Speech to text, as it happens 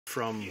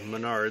from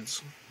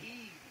Menards.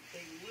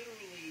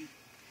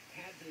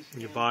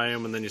 You buy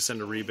them and then you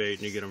send a rebate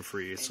and you get them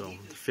free. So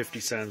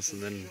 50 cents,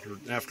 and then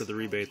after the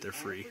rebate they're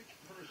free.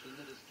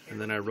 And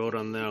then I wrote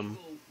on them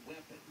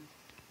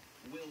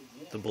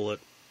the bullet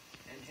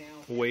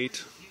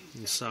weight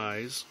and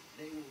size.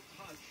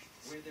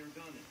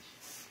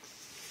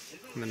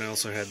 And then I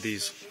also had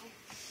these.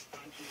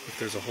 If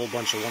there's a whole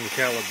bunch of 1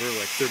 caliber,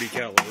 like 30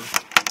 caliber.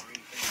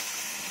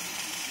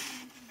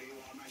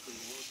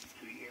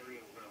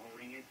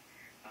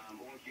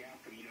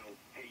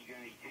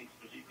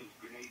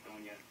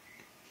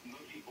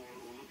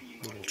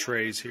 Little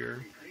trays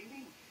here.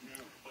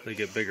 They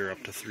get bigger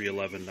up to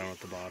 311 down at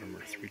the bottom, or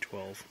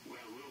 312.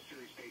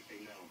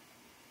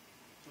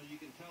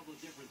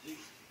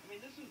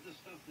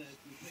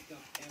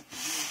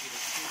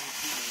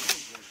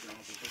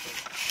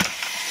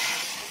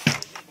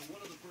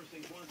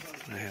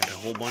 I had a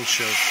whole bunch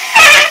of,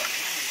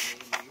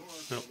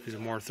 oh, these are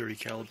more 30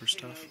 caliber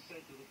stuff.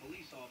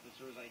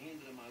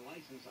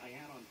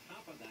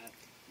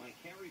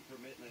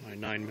 My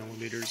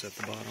 9mm at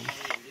the bottom.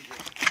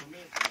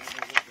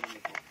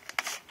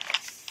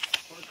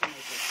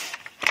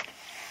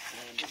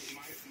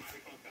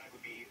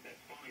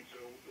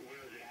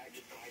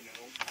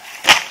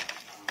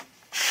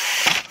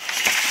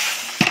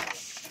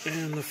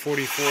 And the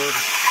 44.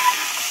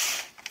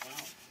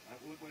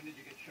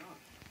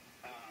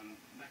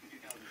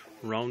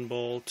 Round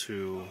ball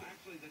to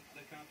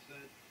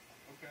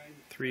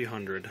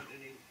 300.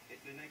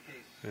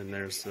 And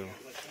there's the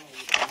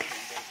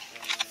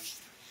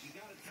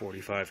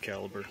 45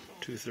 caliber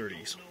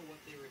 230s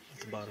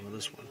at the bottom of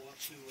this one.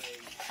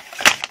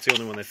 It's the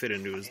only one they fit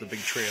into is the big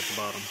tray at the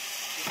bottom.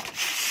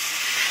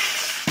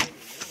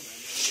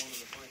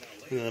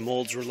 And then the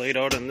molds were laid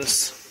out on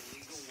this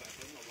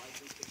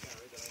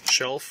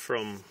shelf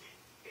from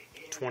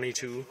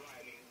 22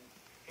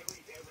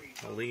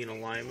 lean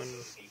alignment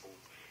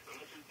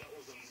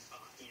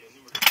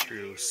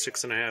through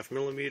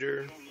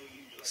 6.5mm,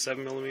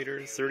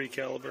 7mm, 30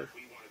 caliber.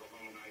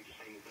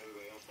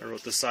 I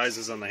wrote the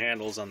sizes on the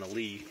handles on the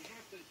Lee.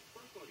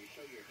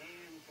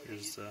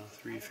 Here's the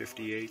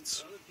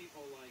 358s.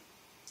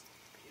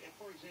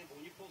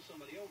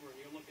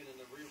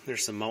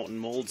 There's some mountain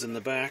molds in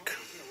the back.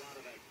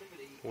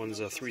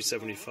 One's a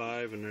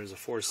 375 and there's a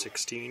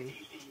 416.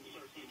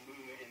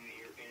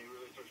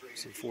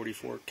 Some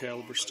 44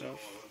 caliber stuff.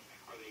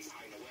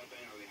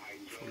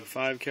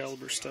 45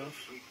 caliber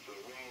stuff.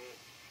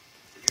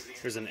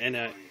 There's an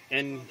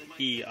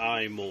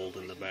NEI mold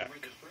in the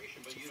back.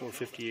 It's a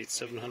 458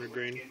 700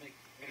 grain.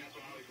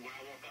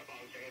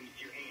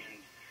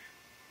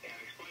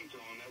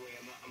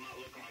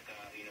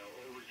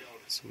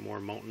 Some more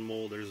mountain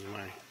mold. There's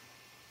my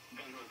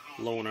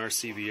Lone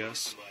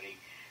RCVS.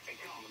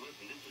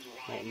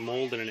 Mountain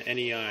mold and an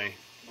NEI.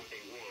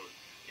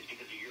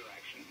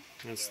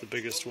 That's the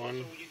biggest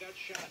one.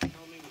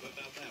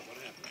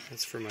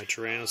 That's for my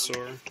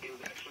Tyrannosaur.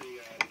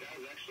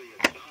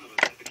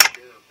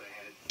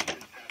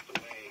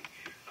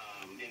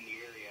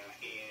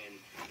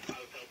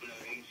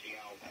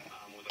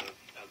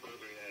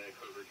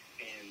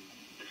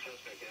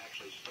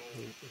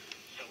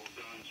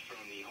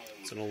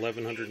 It's an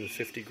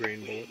 1150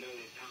 grain bullet.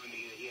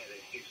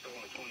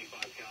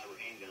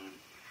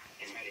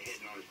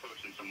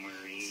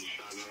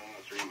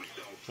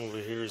 Over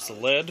here is the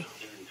lead.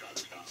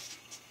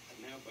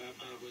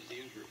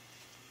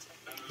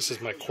 This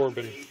is my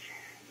Corbin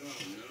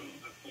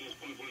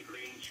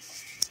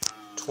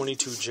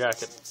 22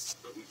 jacket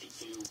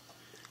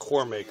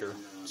core maker,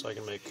 so I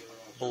can make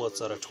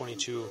bullets out of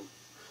 22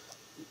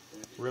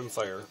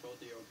 rimfire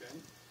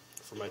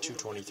for my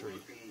 223.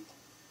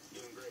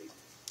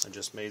 I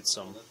just made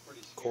some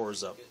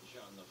cores up.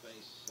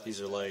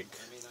 These are like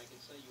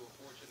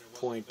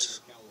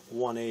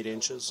 0.18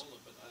 inches.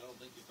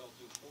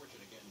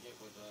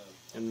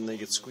 And then they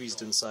get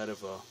squeezed inside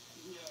of a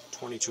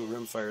 22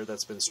 rimfire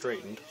that's been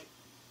straightened.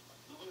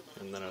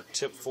 And then a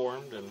tip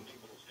formed, and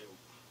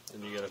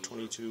you get a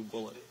 22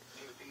 bullet.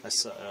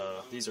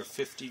 These are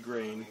 50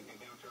 grain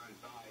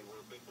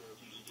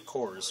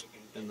cores,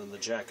 and then the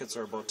jackets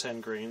are about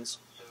 10 grains.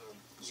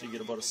 So you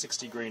get about a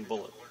 60 grain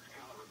bullet,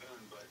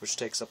 which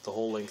takes up the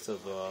whole length of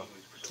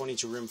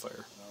 22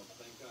 rimfire.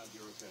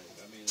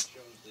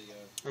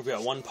 We've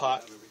got one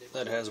pot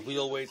that has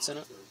wheel weights in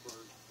it.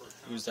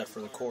 Use that for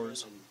the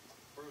cores.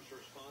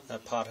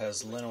 That pot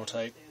has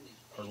linotype,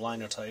 or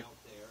linotype,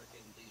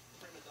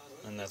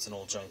 and that's an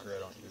old junker I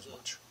don't use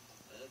much.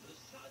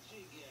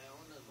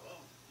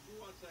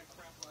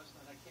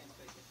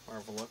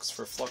 Marvelux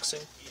for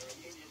fluxing.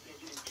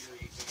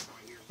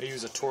 I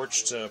use a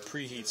torch to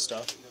preheat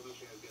stuff,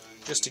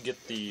 just to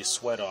get the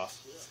sweat off.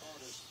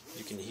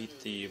 You can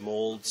heat the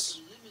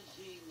molds,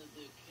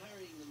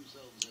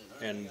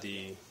 and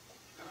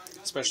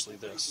especially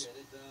this,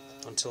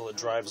 until it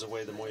drives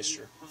away the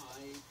moisture.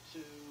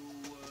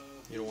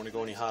 You don't want to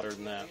go any hotter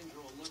than that.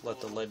 Just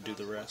let the lead do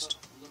the rest.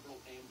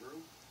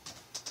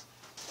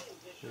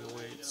 Wheel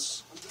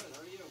weights.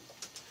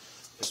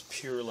 It's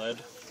pure lead.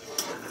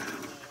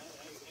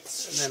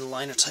 And then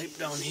Linotype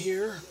down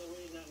here.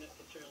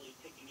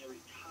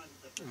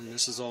 And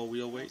this is all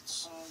wheel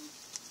weights.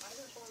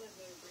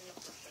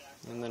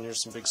 And then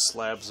here's some big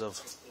slabs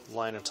of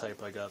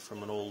Linotype I got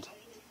from an old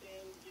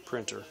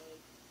printer.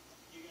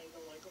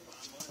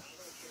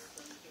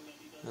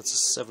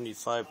 That's a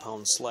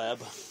 75-pound slab,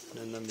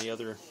 and then the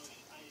other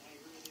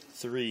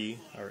 3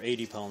 are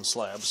 80-pound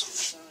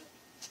slabs.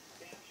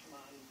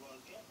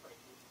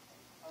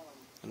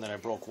 And then I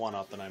broke one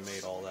up and I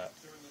made all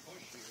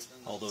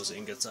those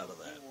ingots out of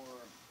that.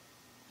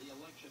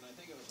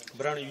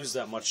 But I don't use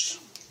that much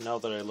now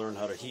that I learned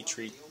how to heat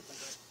treat.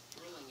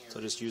 So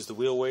I just use the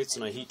wheel weights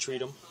and I heat treat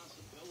them.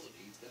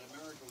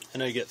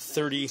 And I get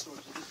 30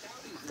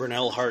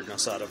 Brinell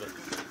hardness out of it.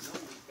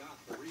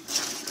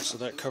 So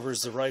that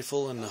covers the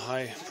rifle and the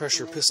high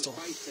pressure pistol.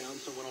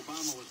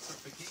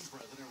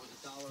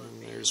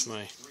 And there's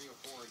my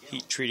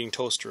heat treating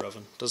toaster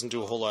oven. Doesn't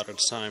do a whole lot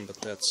at a time,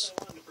 but that's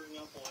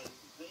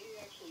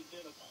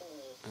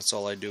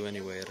all I do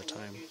anyway at a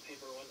time.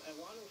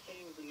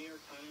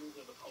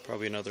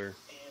 Probably another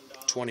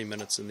 20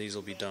 minutes and these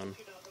will be done.